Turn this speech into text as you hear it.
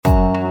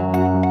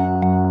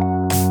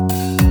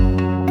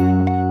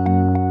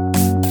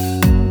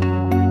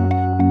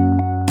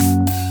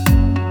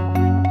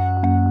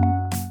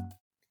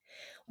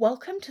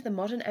Welcome to the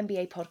Modern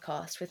MBA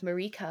podcast with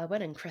Marie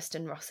Kerwin and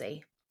Kristen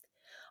Rossi.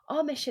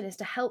 Our mission is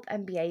to help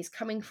MBAs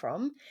coming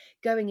from,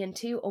 going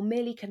into, or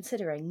merely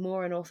considering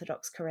more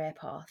unorthodox career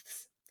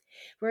paths.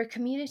 We're a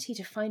community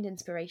to find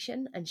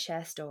inspiration and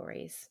share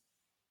stories.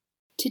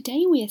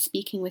 Today we are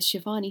speaking with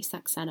Shivani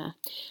Saxena,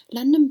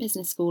 London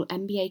Business School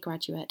MBA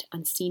graduate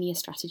and senior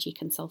strategy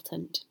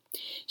consultant.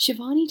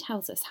 Shivani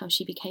tells us how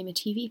she became a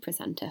TV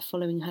presenter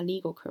following her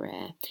legal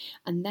career,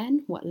 and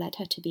then what led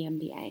her to the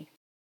MBA.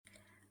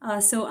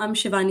 So I'm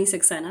Shivani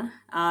Saxena.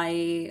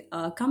 I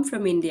come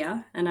from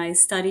India and I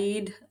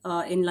studied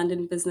in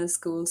London Business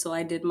School. So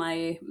I did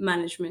my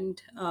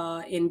management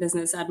in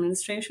business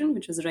administration,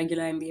 which was a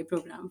regular MBA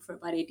program for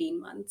about 18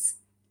 months.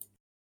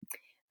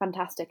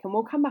 Fantastic. And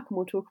we'll come back and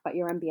we'll talk about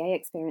your MBA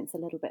experience a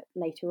little bit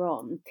later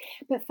on.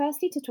 But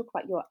firstly, to talk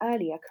about your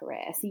earlier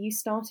career. So you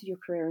started your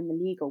career in the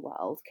legal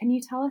world. Can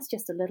you tell us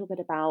just a little bit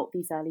about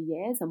these early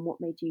years and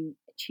what made you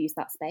choose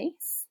that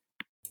space?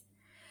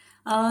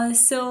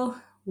 So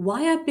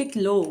why I picked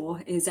law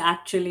is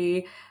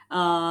actually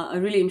a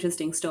really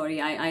interesting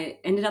story. I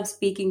ended up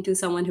speaking to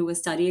someone who was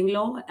studying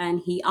law, and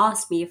he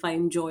asked me if I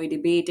enjoy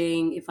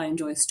debating, if I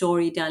enjoy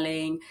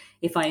storytelling,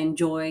 if I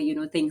enjoy,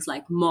 things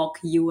like mock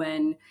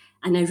UN,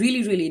 and I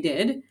really, really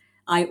did.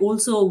 I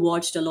also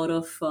watched a lot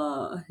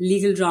of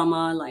legal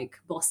drama like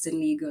Boston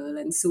Legal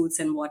and Suits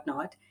and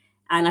whatnot.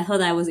 And I thought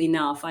that was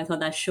enough. I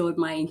thought that showed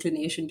my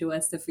inclination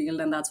towards the field,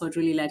 and that's what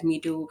really led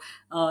me to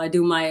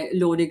do my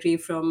law degree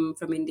from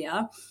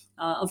India.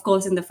 Of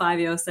course, in the 5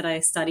 years that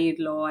I studied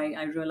law,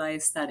 I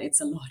realized that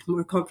it's a lot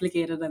more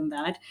complicated than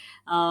that.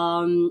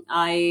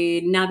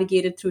 I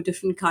navigated through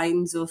different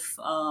kinds of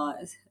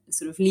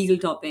sort of legal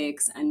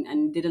topics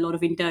and did a lot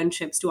of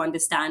internships to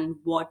understand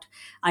what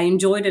I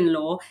enjoyed in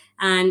law.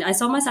 And I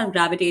saw myself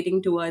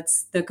gravitating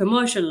towards the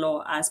commercial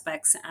law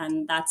aspects.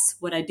 And that's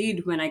what I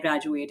did when I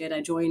graduated.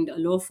 I joined a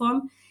law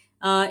firm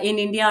in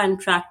India and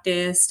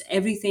practiced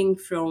everything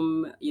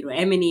from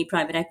M&E,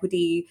 private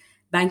equity,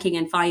 banking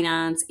and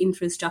finance,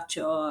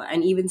 infrastructure,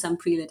 and even some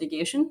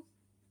pre-litigation.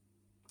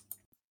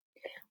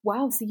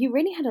 Wow, so you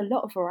really had a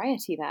lot of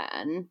variety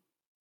then.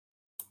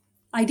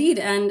 I did,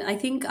 and I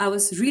think I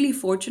was really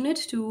fortunate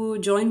to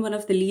join one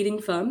of the leading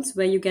firms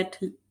where you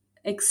get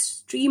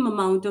extreme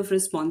amount of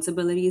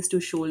responsibilities to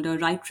shoulder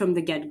right from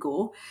the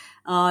get-go.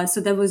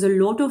 So there was a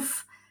lot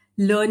of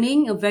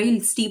learning, a very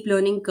steep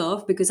learning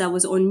curve, because I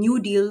was on new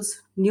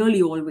deals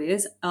nearly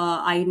always.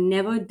 I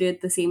never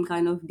did the same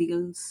kind of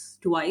deals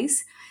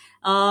twice.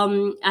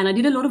 And I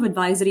did a lot of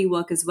advisory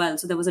work as well.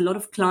 So there was a lot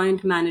of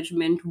client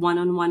management,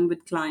 one-on-one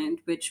with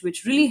client, which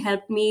really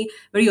helped me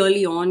very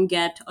early on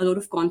get a lot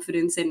of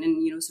confidence in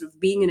sort of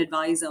being an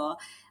advisor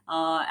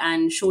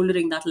and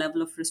shouldering that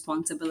level of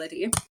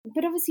responsibility.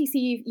 But obviously, so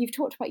you've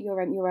talked about your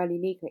early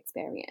legal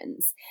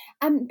experience,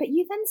 but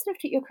you then sort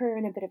of took your career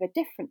in a bit of a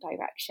different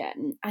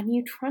direction, and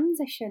you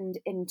transitioned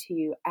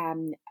into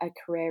a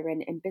career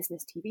in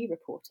business TV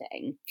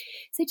reporting.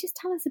 So just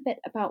tell us a bit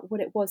about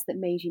what it was that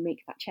made you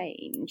make that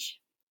change.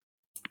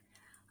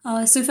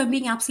 So if I'm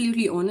being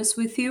absolutely honest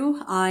with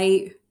you,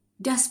 I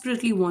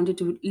desperately wanted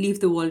to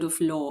leave the world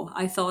of law.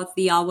 I thought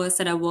the hours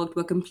that I worked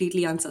were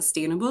completely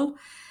unsustainable.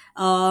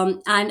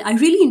 And I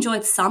really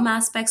enjoyed some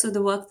aspects of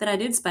the work that I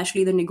did,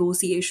 especially the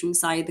negotiation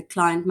side, the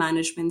client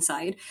management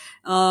side.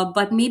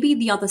 But maybe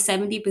the other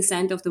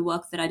 70% of the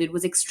work that I did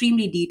was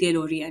extremely detail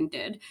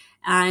oriented.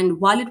 And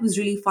while it was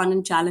really fun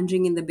and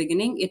challenging in the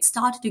beginning, it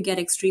started to get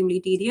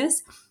extremely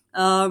tedious.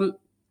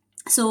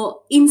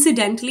 So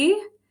incidentally,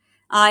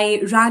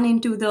 I ran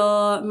into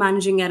the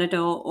managing editor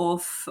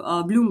of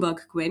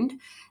Bloomberg Quint,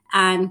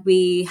 and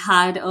we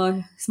had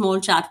a small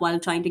chat while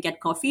trying to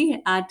get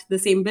coffee at the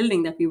same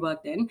building that we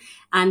worked in.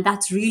 And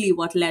that's really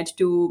what led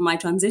to my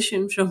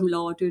transition from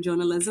law to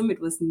journalism.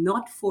 It was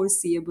not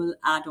foreseeable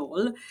at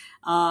all.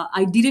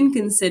 I didn't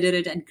consider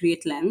it at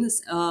great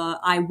lengths.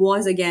 I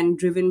was, again,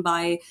 driven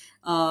by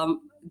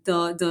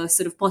the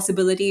sort of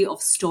possibility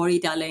of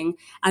storytelling,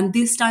 and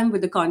this time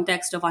with the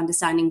context of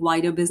understanding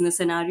wider business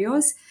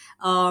scenarios.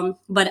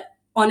 But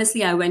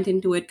honestly, I went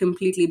into it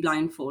completely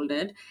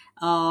blindfolded.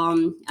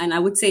 And I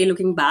would say,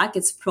 looking back,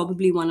 it's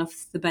probably one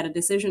of the better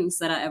decisions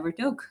that I ever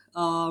took.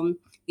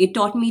 It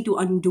taught me to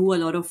undo a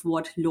lot of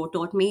what law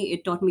taught me.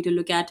 It taught me to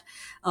look at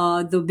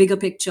the bigger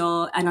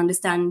picture and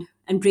understand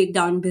and break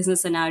down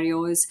business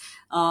scenarios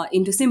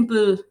into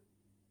simple,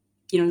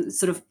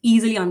 sort of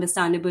easily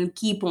understandable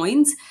key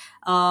points,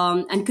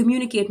 and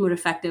communicate more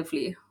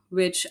effectively,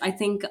 which I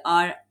think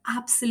are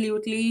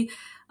absolutely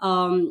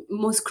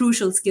most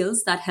crucial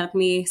skills that help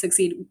me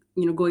succeed,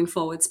 going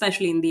forward,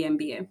 especially in the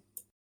MBA.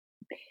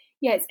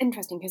 Yeah, it's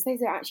interesting because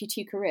those are actually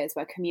two careers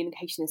where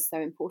communication is so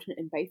important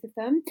in both of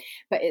them.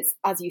 But it's,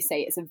 as you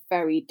say, it's a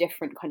very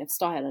different kind of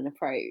style and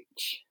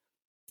approach.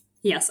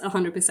 Yes,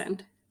 100%.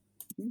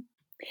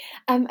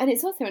 And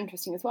it's also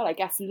interesting as well, I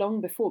guess,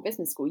 long before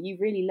business school, you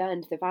really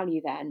learned the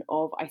value then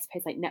of, I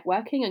suppose, like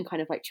networking and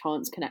kind of like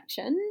chance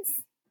connections.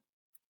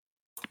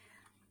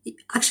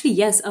 Actually,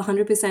 yes,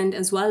 100%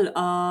 as well.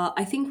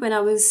 I think when I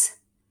was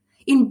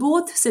in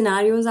both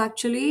scenarios,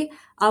 actually,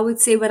 I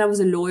would say when I was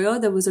a lawyer,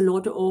 there was a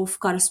lot of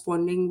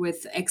corresponding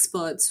with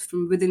experts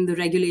from within the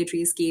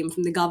regulatory scheme,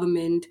 from the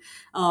government,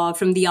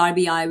 from the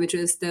RBI, which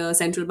is the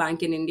central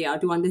bank in India,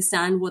 to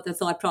understand what the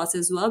thought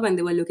process were when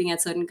they were looking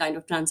at certain kind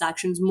of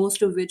transactions,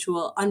 most of which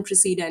were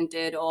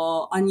unprecedented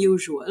or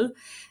unusual.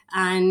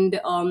 And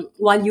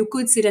while you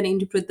could sit and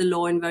interpret the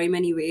law in very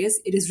many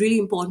ways, it is really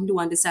important to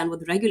understand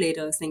what the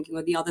regulator is thinking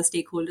or the other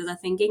stakeholders are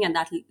thinking. And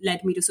that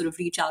led me to sort of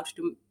reach out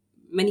to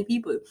many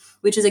people,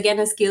 which is again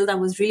a skill that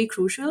was really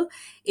crucial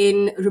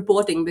in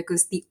reporting,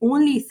 because the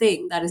only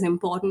thing that is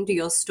important to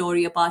your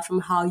story, apart from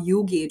how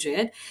you gauge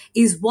it,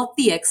 is what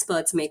the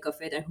experts make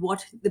of it and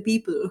what the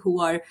people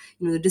who are,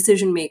 the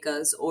decision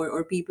makers,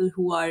 or people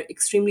who are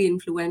extremely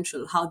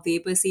influential, how they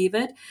perceive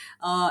it.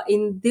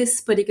 In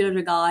this particular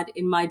regard,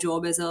 in my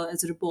job as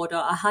a reporter,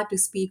 I had to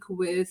speak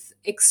with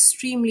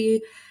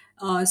extremely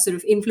sort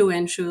of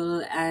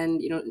influential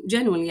and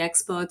genuinely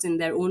experts in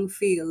their own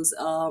fields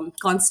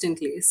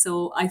constantly.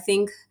 So I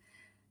think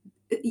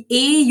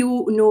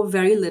you know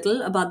very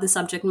little about the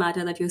subject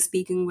matter that you're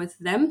speaking with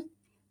them,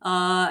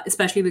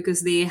 especially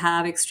because they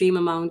have extreme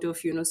amount of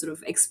sort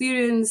of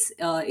experience,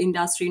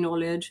 industry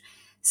knowledge.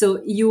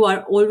 So you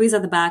are always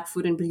at the back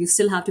foot, and but you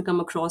still have to come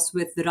across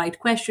with the right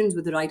questions,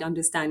 with the right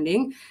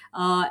understanding,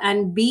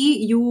 and b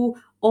you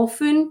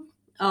often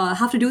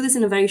have to do this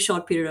in a very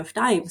short period of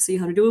time. So you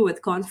have to do it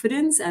with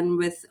confidence and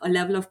with a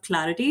level of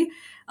clarity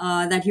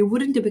that you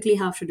wouldn't typically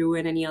have to do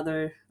in any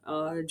other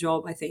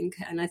job, I think.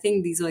 And I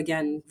think these are,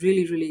 again,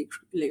 really, really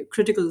like,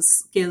 critical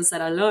skills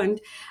that I learned.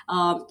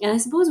 And I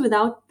suppose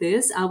without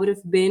this, I would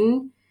have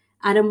been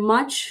at a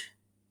much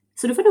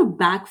sort of on a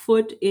back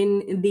foot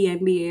in the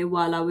MBA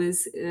while I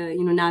was,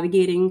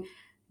 navigating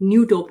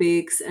new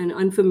topics and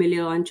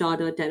unfamiliar,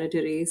 uncharted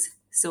territories.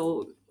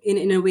 So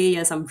in a way,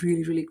 yes, I'm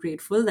really, really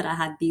grateful that I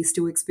had these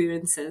two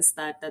experiences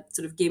that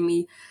sort of gave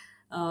me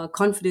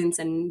confidence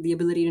and the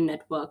ability to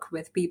network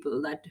with people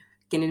that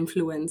can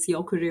influence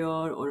your career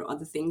or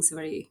other things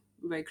very,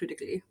 very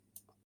critically.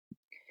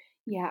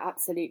 Yeah,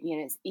 absolutely.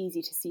 And it's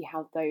easy to see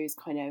how those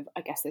kind of,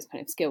 I guess, those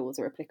kind of skills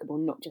are applicable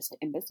not just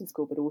in business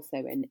school, but also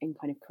in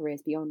kind of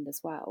careers beyond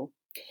as well.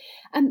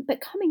 But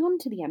coming on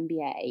to the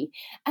MBA,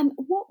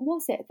 what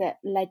was it that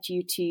led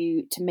you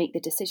to make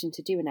the decision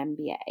to do an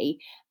MBA?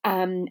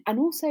 And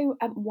also,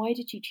 why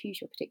did you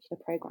choose your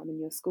particular program in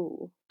your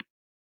school?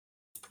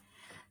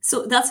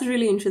 So that's a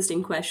really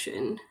interesting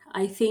question.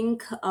 I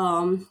think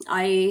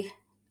I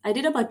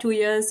did about 2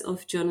 years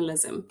of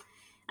journalism,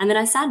 and then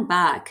I sat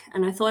back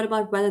and I thought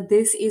about whether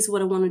this is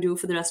what I want to do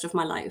for the rest of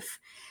my life.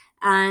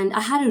 And I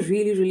had a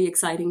really, really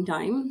exciting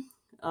time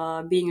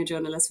being a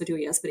journalist for 2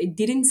 years, but it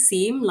didn't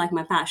seem like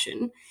my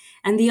passion.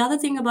 And the other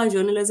thing about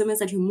journalism is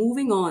that you're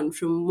moving on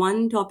from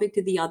one topic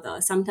to the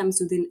other, sometimes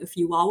within a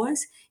few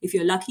hours, if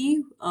you're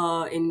lucky,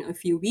 in a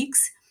few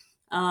weeks.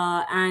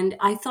 And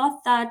I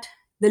thought that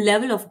the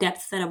level of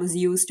depth that I was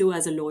used to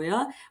as a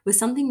lawyer was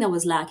something that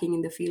was lacking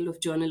in the field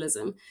of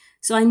journalism.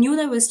 So I knew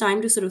there was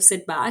time to sort of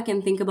sit back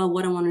and think about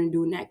what I wanted to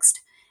do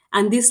next.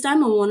 And this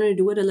time I wanted to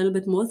do it a little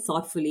bit more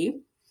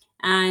thoughtfully.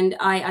 And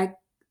I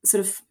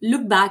sort of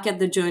look back at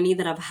the journey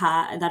that I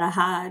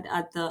had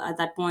at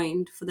that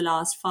point for the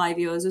last 5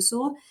 years or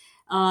so,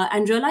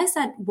 and realize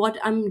that what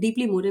I'm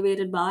deeply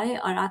motivated by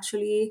are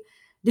actually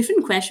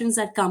different questions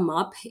that come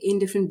up in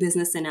different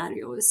business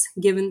scenarios.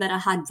 Given that I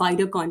had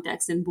wider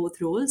context in both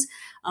roles,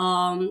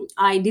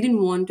 I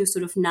didn't want to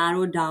sort of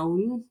narrow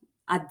down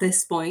at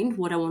this point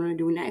what I want to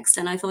do next.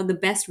 And I thought the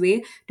best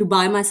way to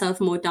buy myself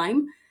more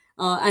time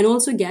and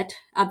also get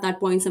at that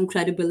point some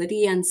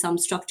credibility and some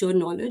structured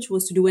knowledge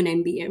was to do an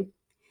MBA.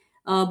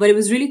 But it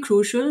was really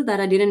crucial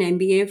that I did an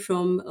MBA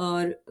from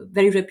a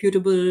very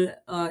reputable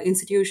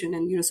institution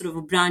and sort of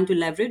a brand to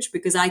leverage,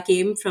 because I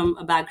came from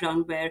a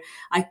background where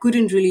I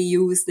couldn't really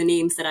use the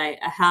names that I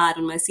had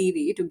on my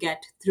CV to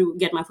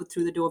get my foot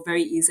through the door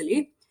very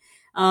easily.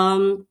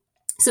 Um,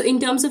 so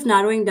in terms of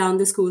narrowing down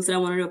the schools that I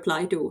wanted to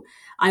apply to,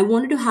 I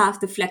wanted to have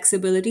the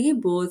flexibility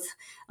both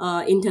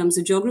in terms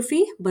of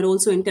geography, but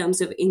also in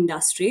terms of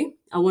industry.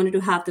 I wanted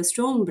to have the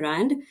strong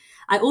brand.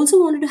 I also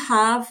wanted to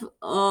have,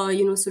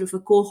 sort of a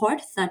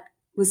cohort that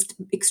was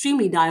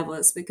extremely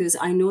diverse, because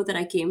I know that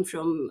I came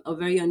from a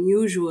very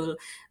unusual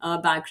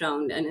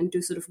background, and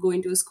to sort of go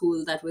into a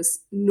school that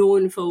was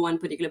known for one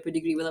particular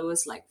pedigree, whether it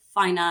was like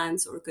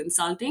finance or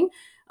consulting,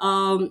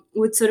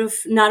 would sort of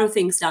narrow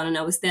things down, and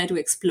I was there to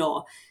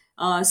explore.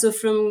 So,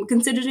 from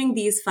considering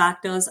these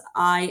factors,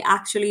 I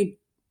actually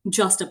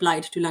just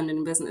applied to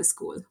London Business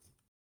School.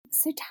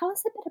 So tell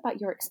us a bit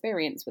about your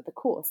experience with the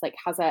course. Like,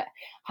 has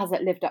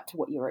it lived up to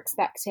what you were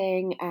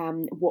expecting?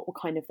 What were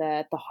kind of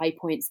the high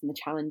points and the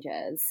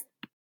challenges?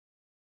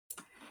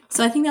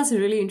 So I think that's a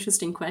really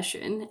interesting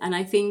question. And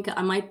I think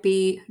I might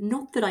be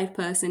not the right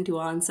person to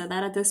answer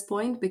that at this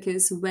point,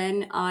 because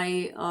when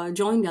I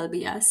joined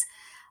LBS,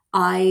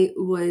 I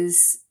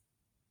was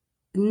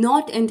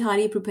not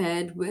entirely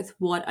prepared with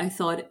what I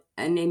thought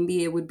an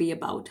MBA would be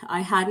about.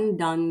 I hadn't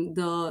done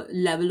the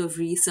level of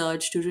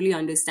research to really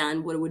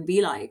understand what it would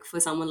be like for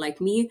someone like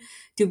me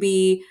to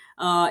be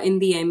in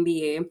the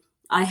MBA.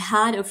 I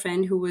had a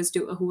friend who was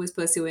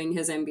pursuing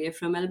his MBA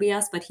from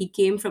LBS, but he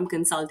came from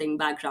consulting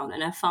background,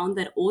 and I found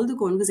that all the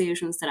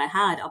conversations that I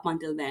had up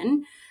until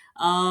then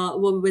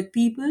were with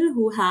people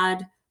who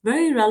had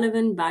very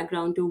relevant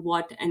background to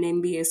what an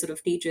MBA sort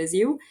of teaches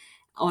you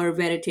or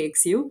where it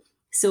takes you.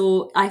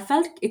 So I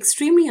felt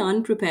extremely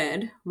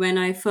unprepared when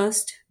I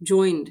first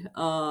joined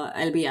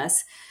LBS.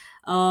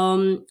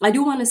 I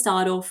do want to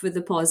start off with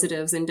the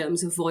positives in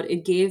terms of what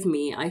it gave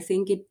me. I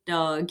think it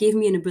gave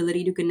me an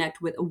ability to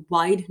connect with a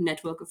wide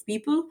network of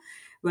people,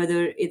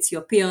 whether it's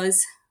your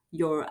peers,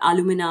 your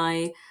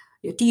alumni,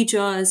 your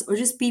teachers, or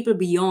just people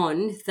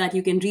beyond that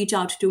you can reach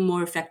out to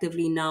more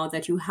effectively now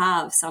that you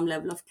have some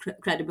level of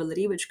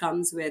credibility, which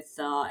comes with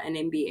an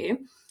MBA.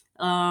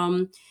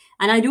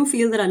 And I do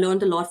feel that I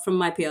learned a lot from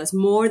my peers,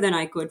 more than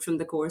I could from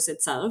the course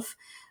itself.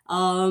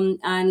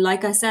 And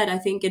like I said, I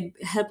think it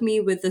helped me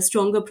with a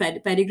stronger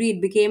pedigree.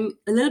 It became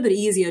a little bit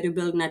easier to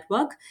build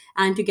network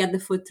and to get the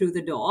foot through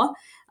the door.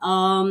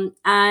 And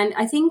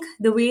I think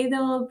the way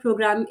the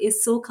program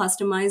is so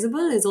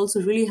customizable is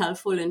also really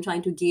helpful in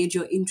trying to gauge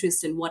your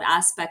interest in what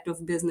aspect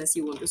of business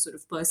you want to sort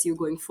of pursue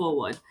going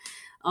forward.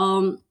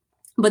 Um,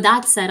 but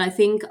that said, I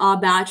think our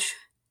batch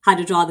had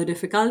it rather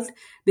difficult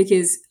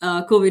because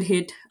COVID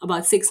hit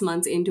about 6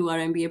 months into our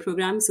MBA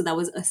program. So that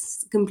was a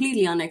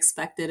completely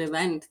unexpected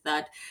event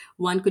that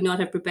one could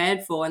not have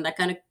prepared for. And that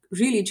kind of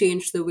really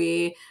changed the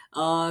way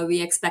we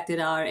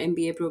expected our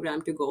MBA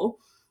program to go.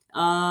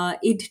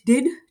 It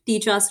did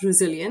teach us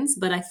resilience,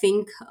 but I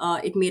think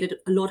it made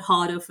it a lot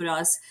harder for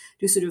us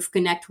to sort of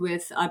connect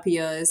with our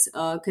peers,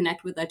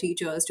 connect with our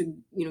teachers to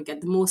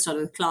get the most out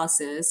of the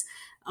classes.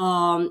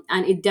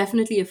 And it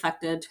definitely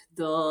affected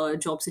the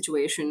job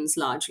situations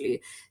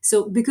largely.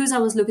 So because I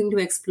was looking to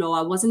explore,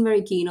 I wasn't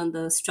very keen on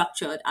the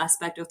structured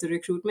aspect of the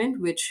recruitment,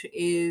 which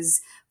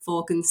is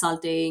for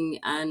consulting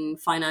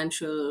and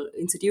financial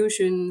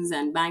institutions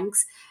and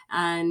banks,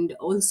 and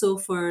also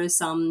for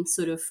some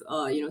sort of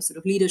sort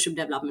of leadership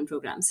development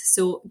programs.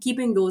 So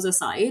keeping those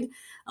aside,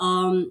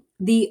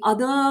 the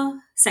other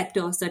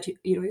sectors that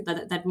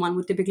that one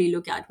would typically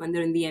look at when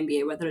they're in the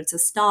MBA, whether it's a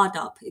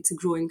startup, it's a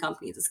growing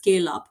company, it's a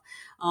scale up,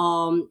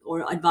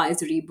 or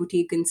advisory,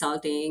 boutique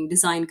consulting,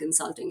 design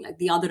consulting, like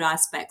the other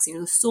aspects,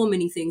 so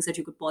many things that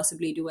you could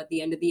possibly do at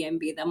the end of the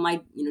MBA that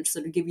might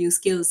sort of give you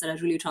skills that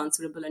are really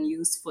transferable and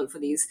useful for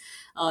these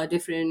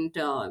different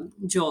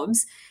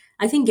jobs.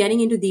 I think getting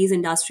into these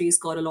industries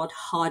got a lot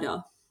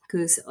harder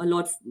because a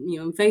lot,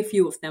 very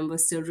few of them were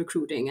still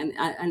recruiting,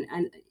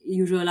 and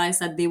you realize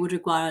that they would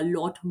require a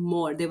lot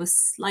more. They were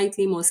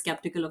slightly more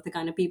skeptical of the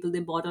kind of people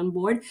they brought on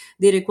board.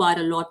 They required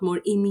a lot more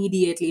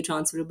immediately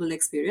transferable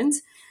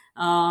experience.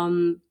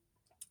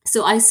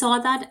 So I saw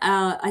that.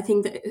 I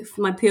think that if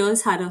my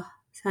peers had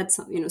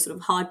some sort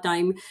of hard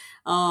time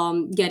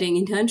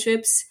getting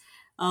internships.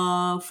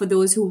 For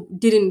those who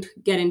didn't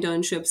get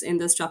internships in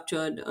the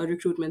structured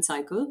recruitment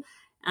cycle.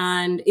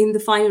 And in the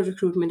final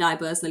recruitment, I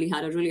personally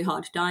had a really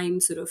hard time.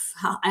 Sort of,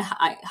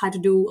 I had to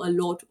do a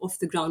lot of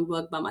the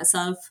groundwork by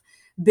myself,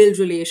 build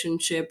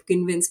relationship,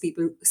 convince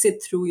people,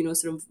 sit through,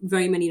 sort of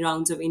very many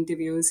rounds of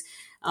interviews,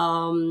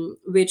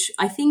 which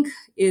I think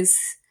is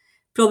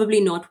probably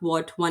not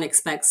what one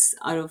expects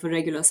out of a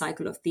regular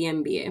cycle of the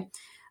MBA.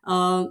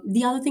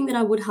 The other thing that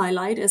I would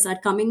highlight is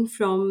that coming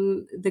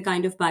from the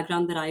kind of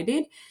background that I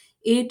did,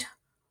 it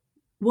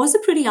was a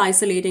pretty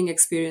isolating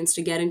experience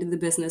to get into the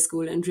business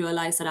school and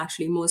realize that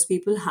actually most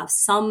people have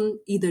some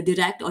either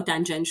direct or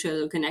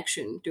tangential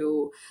connection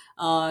to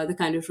the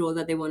kind of role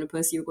that they want to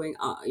pursue going,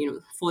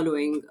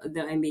 following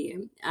the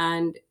MBA.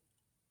 And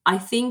I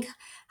think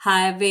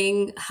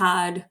having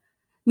had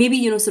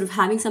maybe, sort of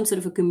having some sort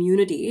of a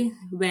community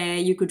where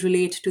you could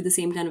relate to the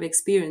same kind of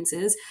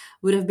experiences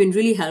would have been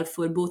really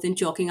helpful, both in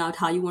chalking out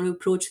how you want to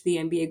approach the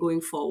MBA going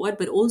forward,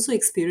 but also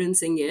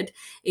experiencing it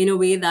in a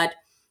way that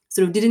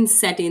sort of didn't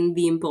set in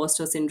the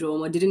imposter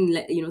syndrome or didn't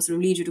sort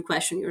of lead you to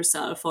question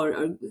yourself,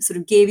 or sort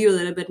of gave you a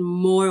little bit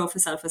more of a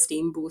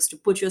self-esteem boost to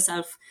put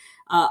yourself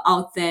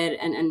out there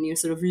and you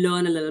sort of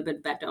learn a little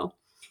bit better.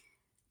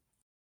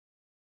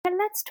 And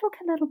let's talk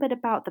a little bit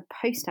about the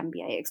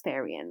post-MBA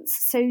experience.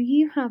 So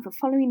you have,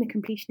 following the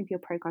completion of your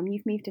program,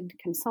 you've moved into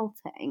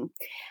consulting.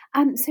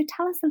 So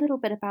tell us a little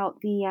bit about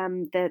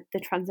the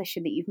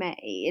transition that you've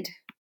made.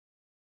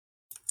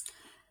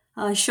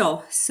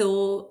 Sure.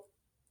 So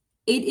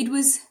it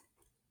was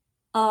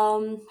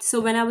so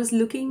when I was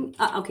looking,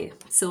 okay,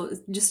 so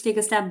just take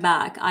a step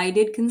back. I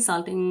did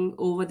consulting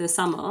over the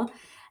summer,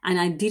 and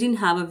I didn't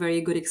have a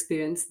very good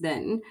experience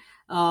then.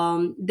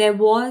 There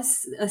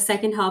was a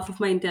second half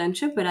of my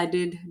internship where I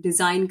did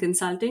design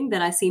consulting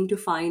that I seemed to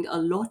find a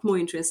lot more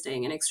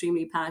interesting and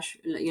extremely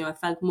passionate. I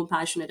felt more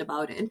passionate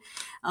about it.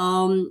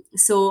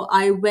 So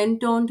I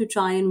went on to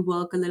try and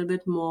work a little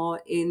bit more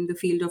in the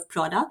field of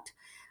product.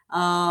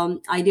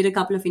 I did a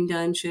couple of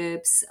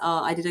internships.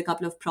 I did a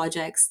couple of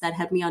projects that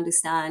helped me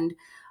understand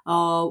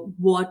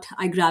what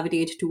I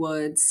gravitate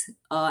towards.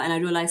 And I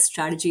realized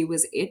strategy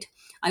was it.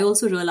 I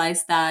also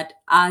realized that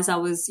as I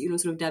was,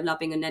 sort of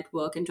developing a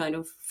network and trying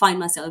to find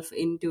myself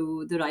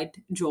into the right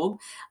job,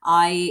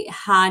 I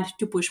had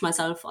to push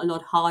myself a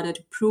lot harder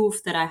to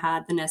prove that I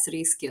had the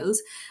necessary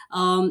skills.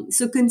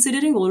 So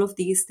considering all of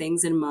these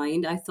things in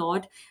mind, I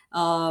thought,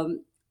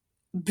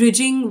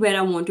 bridging where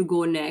I want to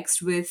go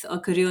next with a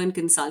career in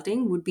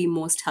consulting would be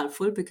most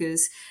helpful,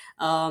 because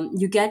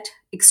you get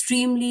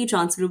extremely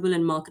transferable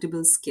and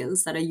marketable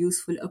skills that are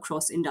useful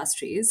across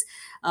industries.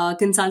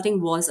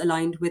 Consulting was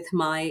aligned with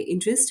my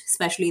interest,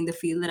 especially in the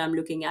field that I'm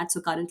looking at.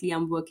 So currently,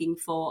 I'm working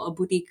for a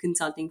boutique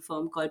consulting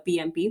firm called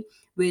PMP,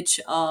 which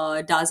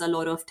does a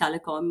lot of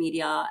telecom,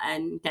 media,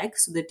 and tech,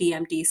 so the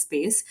TMT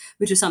space,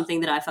 which is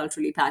something that I felt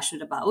really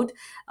passionate about.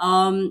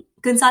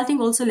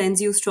 Consulting also lends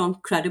you strong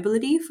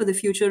credibility for the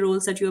future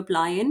roles that you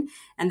apply in,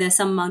 and there's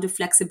some amount of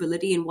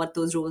flexibility in what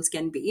those roles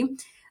can be.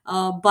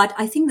 But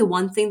I think the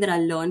one thing that I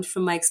learned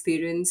from my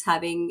experience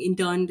having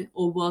interned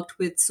or worked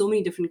with so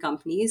many different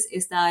companies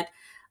is that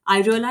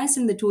I realized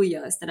in the 2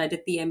 years that I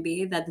did the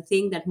MBA that the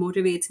thing that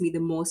motivates me the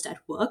most at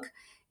work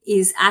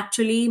is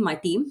actually my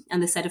team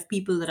and the set of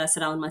people that I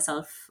surround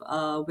myself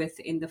with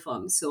in the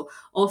firm. So,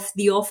 of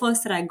the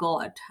offers that I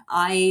got,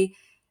 I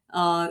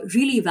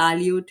really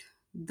valued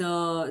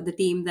the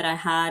team that I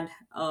had,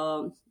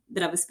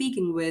 that I was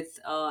speaking with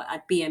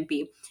at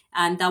PMP,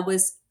 and that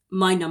was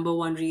my number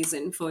one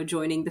reason for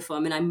joining the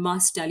firm. And I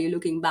must tell you,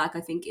 looking back,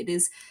 I think it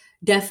is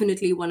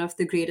definitely one of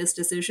the greatest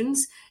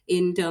decisions,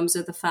 in terms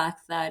of the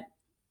fact that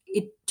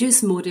it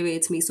just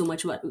motivates me so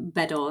much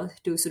better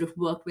to sort of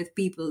work with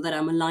people that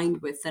I'm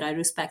aligned with, that I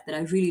respect, that I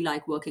really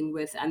like working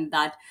with, and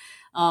that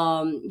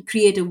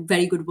create a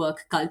very good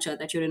work culture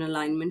that you're in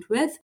alignment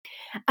with.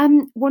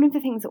 One of the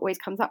things that always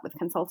comes up with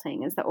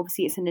consulting is that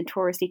obviously it's a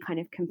notoriously kind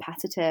of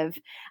competitive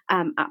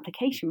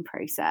application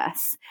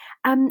process.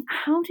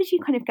 How did you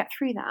kind of get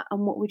through that,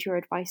 and what would your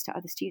advice to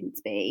other students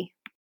be?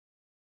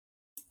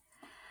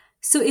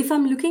 So, if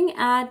I'm looking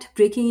at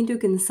breaking into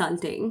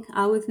consulting,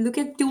 I would look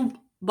at two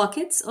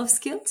buckets of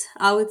skills.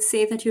 I would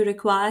say that you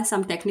require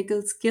some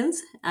technical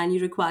skills and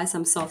you require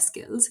some soft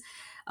skills.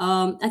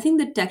 I think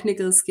the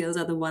technical skills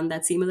are the one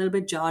that seem a little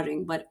bit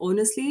jarring, but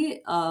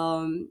honestly,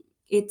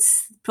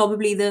 it's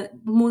probably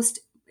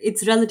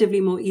it's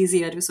relatively more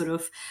easier to sort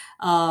of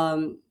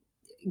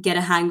get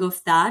a hang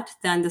of that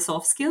than the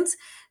soft skills.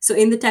 So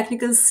in the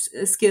technical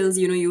skills,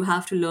 you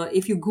have to learn.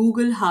 If you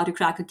Google how to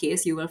crack a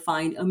case, you will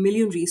find a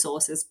million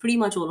resources. Pretty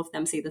much all of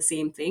them say the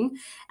same thing,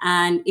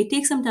 and it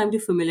takes some time to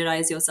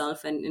familiarize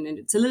yourself, and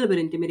it's a little bit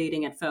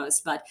intimidating at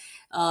first. But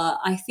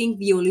I think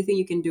the only thing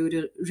you can do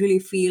to really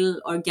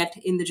feel or get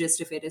in the gist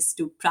of it is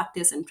to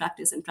practice and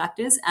practice and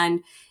practice,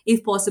 and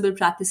if possible,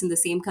 practice in the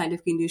same kind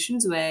of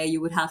conditions where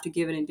you would have to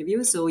give an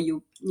interview. So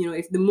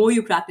if the more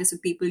you practice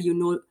with people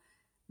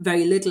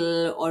very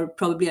little or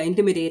probably are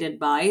intimidated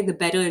by, the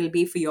better it'll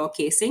be for your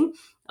casing.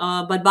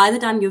 But by the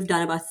time you've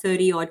done about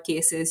 30 odd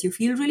cases, you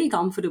feel really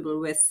comfortable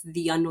with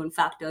the unknown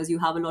factors. You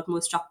have a lot more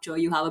structure,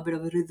 you have a bit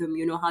of a rhythm,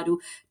 you know how to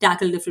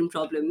tackle different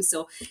problems.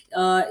 So,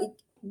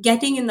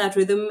 getting in that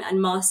rhythm and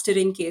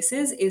mastering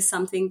cases is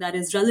something that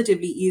is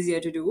relatively easier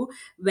to do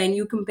when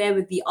you compare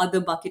with the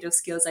other bucket of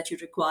skills that you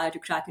require to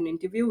crack an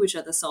interview, which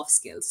are the soft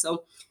skills.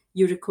 So,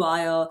 you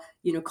require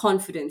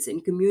confidence in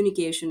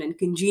communication and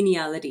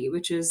congeniality,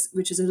 which is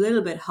a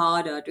little bit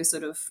harder to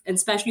sort of, and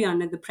especially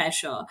under the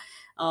pressure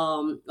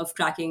of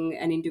cracking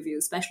an interview,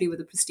 especially with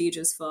a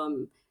prestigious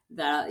firm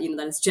that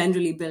is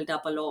generally built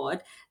up a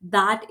lot.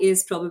 That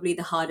is probably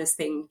the hardest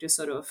thing to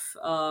sort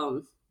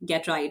of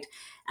get right.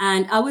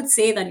 And I would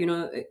say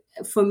that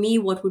for me,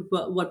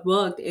 what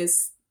worked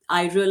is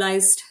I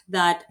realized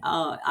that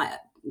I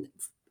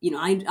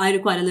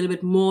required a little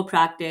bit more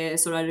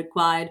practice, or I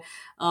required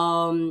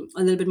a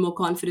little bit more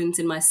confidence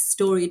in my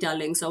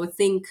storytelling. So I would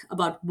think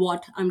about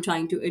what I'm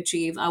trying to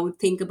achieve. I would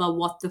think about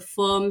what the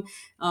firm,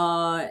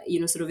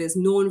 sort of is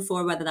known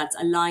for, whether that's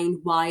aligned,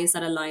 why is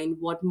that aligned,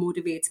 what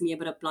motivates me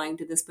about applying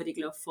to this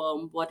particular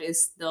firm, what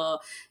is the,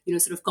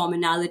 sort of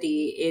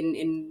commonality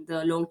in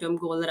the long-term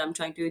goal that I'm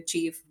trying to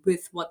achieve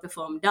with what the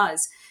firm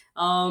does.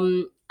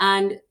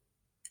 And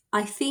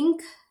I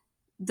think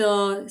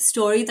the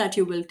story that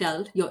you will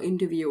tell your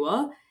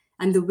interviewer,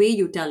 and the way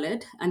you tell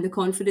it, and the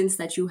confidence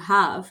that you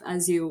have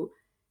as you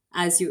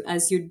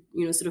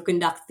sort of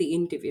conduct the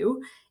interview,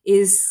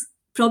 is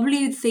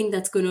probably the thing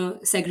that's going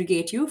to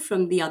segregate you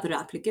from the other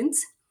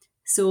applicants.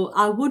 So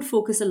I would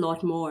focus a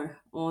lot more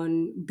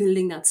on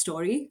building that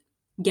story,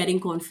 getting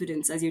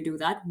confidence as you do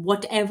that,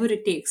 whatever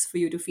it takes for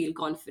you to feel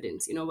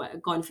confident,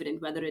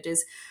 whether it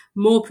is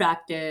more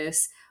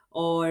practice,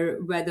 or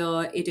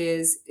whether it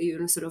is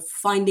sort of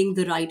finding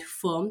the right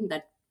firm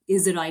that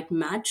is the right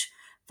match,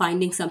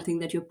 finding something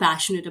that you're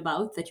passionate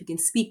about, that you can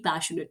speak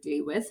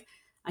passionately with.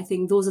 I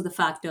think those are the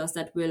factors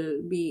that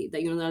will be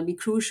that'll be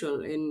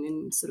crucial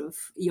in sort of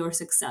your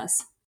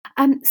success.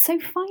 So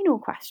final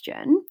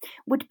question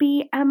would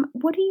be,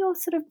 what are your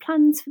sort of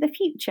plans for the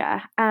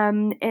future,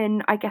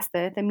 in, I guess,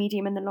 the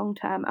medium and the long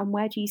term, and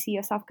where do you see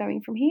yourself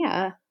going from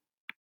here?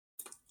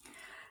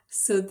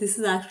 So this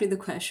is actually the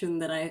question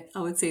that I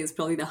would say is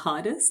probably the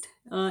hardest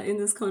in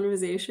this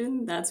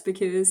conversation. That's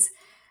because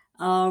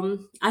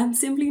I'm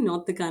simply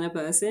not the kind of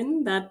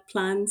person that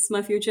plans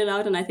my future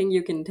out, and I think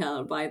you can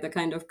tell by the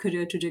kind of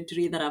career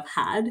trajectory that I've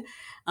had.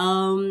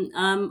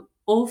 I'm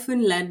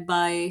often led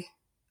by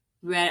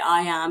where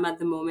I am at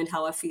the moment,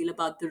 how I feel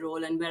about the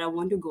role, and where I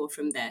want to go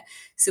from there.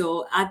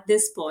 So at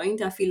this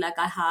point, I feel like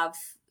I have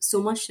so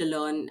much to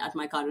learn at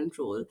my current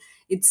role.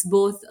 It's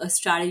both a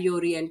strategy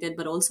oriented,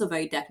 but also a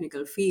very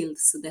technical field.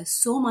 So there's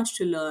so much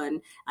to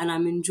learn, and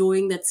I'm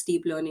enjoying that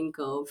steep learning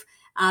curve.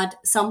 At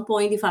some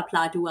point, if I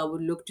plateau, I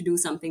would look to do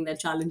something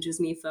that challenges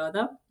me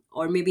further.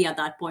 Or maybe at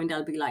that point,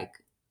 I'll be like,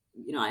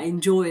 I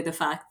enjoy the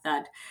fact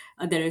that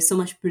there is so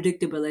much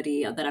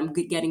predictability, that I'm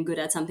getting good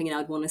at something and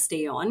I'd want to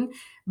stay on.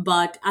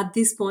 But at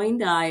this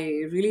point,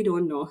 I really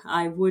don't know.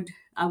 I would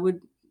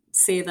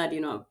say that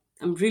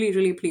I'm really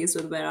really pleased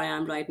with where I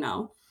am right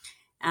now,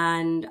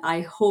 and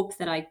I hope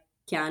that I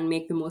can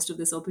make the most of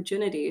this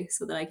opportunity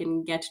so that I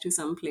can get to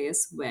some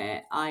place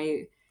where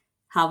I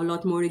have a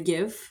lot more to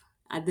give.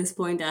 At this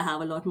point, I have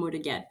a lot more to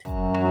get.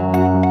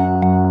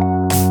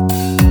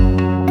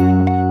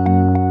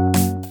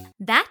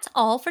 That's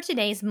all for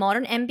today's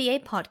Modern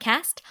MBA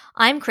podcast.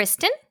 I'm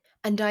Kristen.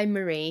 And I'm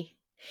Marie.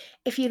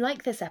 If you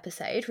like this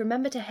episode,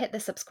 remember to hit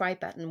the subscribe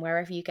button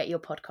wherever you get your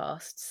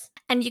podcasts.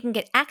 And you can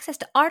get access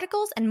to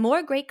articles and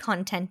more great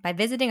content by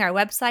visiting our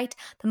website,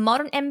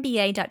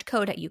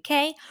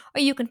 themodernmba.co.uk, or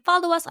you can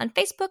follow us on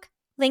Facebook,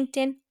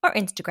 LinkedIn, or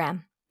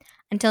Instagram.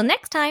 Until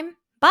next time,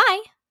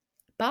 bye!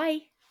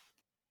 Bye!